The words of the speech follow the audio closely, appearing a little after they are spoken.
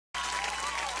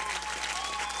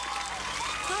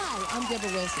I'm Debra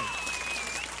Wilson.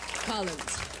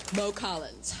 Collins. Mo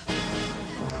Collins.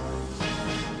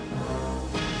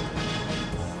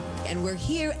 And we're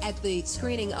here at the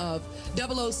screening of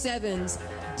 007's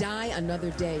Die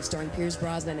Another Day, starring Pierce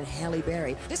Brosnan and Halle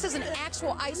Berry. This is an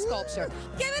actual ice sculpture.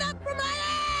 Give it up for my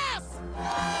ass!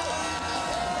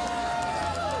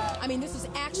 I mean, this is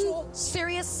actual,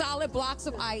 serious, solid blocks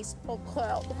of ice. Oh,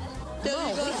 crap.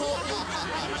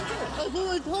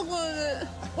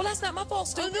 Well, that's not my fault,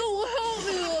 stupid. Help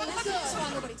me. That's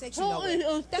why nobody takes you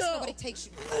nowhere. That's why nobody takes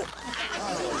you.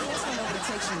 That's why nobody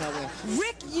takes you nowhere.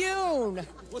 Rick Yoon.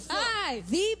 What's up? Hi,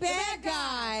 the bad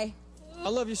guy. I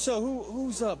love your show.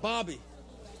 Who's Bobby?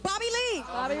 Bobby Lee.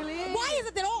 Bobby Lee. Why is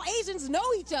it that all Asians know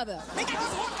each other? They got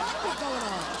this whole conflict going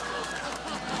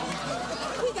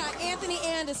on. We got Anthony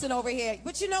Anderson over here.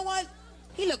 But you know what?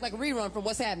 He looked like a rerun from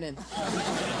What's Happening.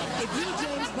 If you're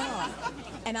James Bond,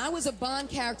 and I was a Bond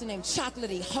character named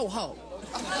Chocolatey Ho Ho,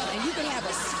 and you could have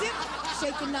a sip,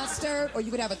 shaken, not stirred, or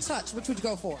you could have a touch, which would you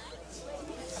go for?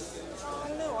 I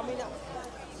don't know. I mean,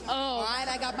 All right,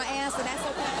 I got my answer. That's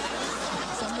okay.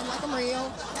 Something like I'm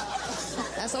real.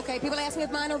 That's okay. People ask me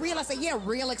if mine are real. I say, yeah,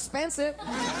 real expensive.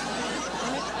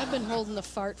 I've been holding the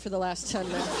fart for the last 10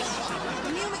 minutes.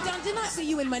 Neil McDonough, didn't I see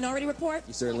you in Minority Report?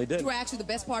 You certainly did. You were actually the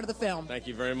best part of the film. Thank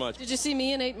you very much. Did you see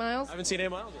me in 8 Miles? I haven't seen 8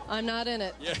 Miles yet. I'm not in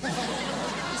it. Yeah. Did you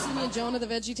see me in Jonah the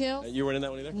VeggieTales? You weren't in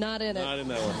that one either? Not in it. Not in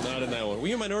that one. Not in that one. Were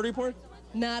you in Minority Report?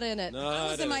 Not in it.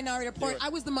 I was in Minority Report. I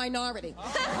was the minority.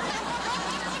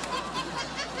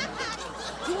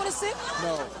 You want to sip?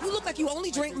 No. You look like you only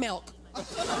drink milk. I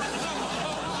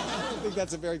think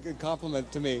that's a very good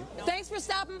compliment to me. Thanks for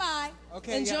stopping by.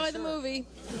 Okay, Enjoy yeah, the sure. movie.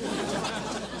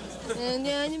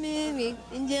 Enjoy the movie.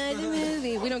 Enjoy the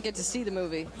movie. We don't get to see the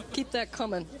movie. Keep that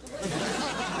coming.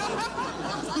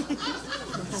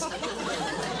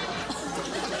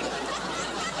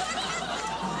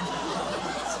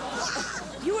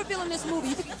 You were filming this movie.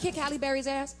 You think you kick Halle Berry's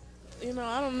ass? You know,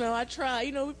 I don't know. I try.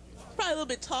 You know, probably a little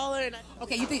bit taller, and I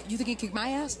Okay, you think you kick my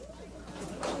ass?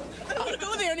 don't want to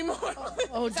go there anymore.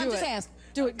 Oh, So do just it. ask.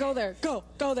 Do it. Go there. Go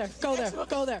there. Go there.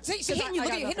 Go there. See, she hitting you.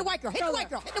 Look at you. Hit the white girl. Hit the white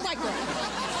girl. Hit the white girl.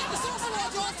 The sauce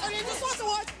award, George. Turn in the sauce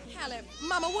award. Halle,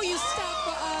 Mama, will you stop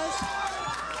for us?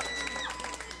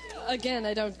 Again,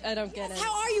 I don't get it.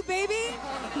 How are you, baby?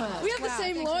 We have the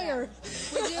same lawyer.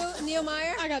 We do, Neil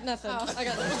Meyer. I got nothing. I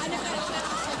got nothing. I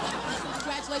never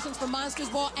Congratulations for Monsters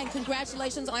Ball, and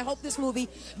congratulations. I hope this movie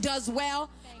does well,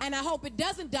 and I hope it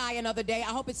doesn't die another day.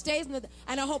 I hope it stays in the,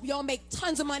 and I hope y'all make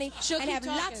tons of money She'll and keep have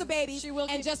talking. lots of babies She will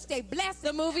and keep- just stay blessed.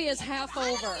 The movie is half over.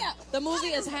 Hallelujah. The movie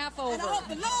is half over. And I hope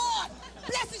the Lord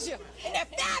blesses you in that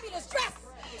fabulous dress.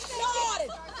 Lord,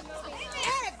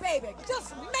 Eric, baby,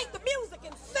 just make the music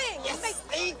and sing. Yes,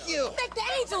 Make you. the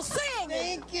angels sing.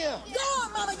 Thank you. Go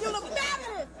on, Mama, you look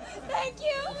fabulous. Thank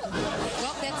you.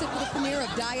 Well, that's it for the premiere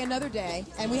of Die Another Day,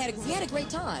 and we had a great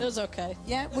time. It was okay.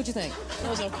 Yeah, what'd you think? It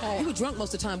was okay. You were drunk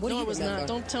most of the time. What do No, you it was remember? not.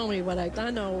 Don't tell me what I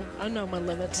know. I know my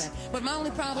limits. Okay. But my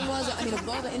only problem was, I mean, of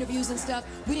all the interviews and stuff,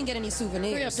 we didn't get any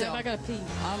souvenirs. Hurry up, so, Deb. I gotta pee.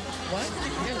 what?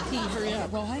 I gotta pee. Hurry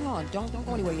up. Well, hang on. Don't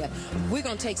go anywhere yet. We're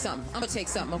gonna take something. I'm gonna take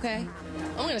something, okay?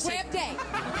 I'm gonna say. Grab day.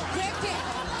 Grab day.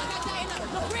 I got Die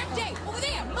Another. No, grab day. Over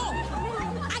there. No.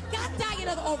 I got Die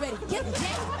Another already. Get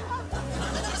day.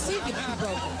 See if you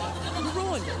broke it. You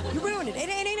ruined it. You ruined it.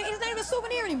 It's not even a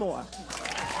souvenir anymore.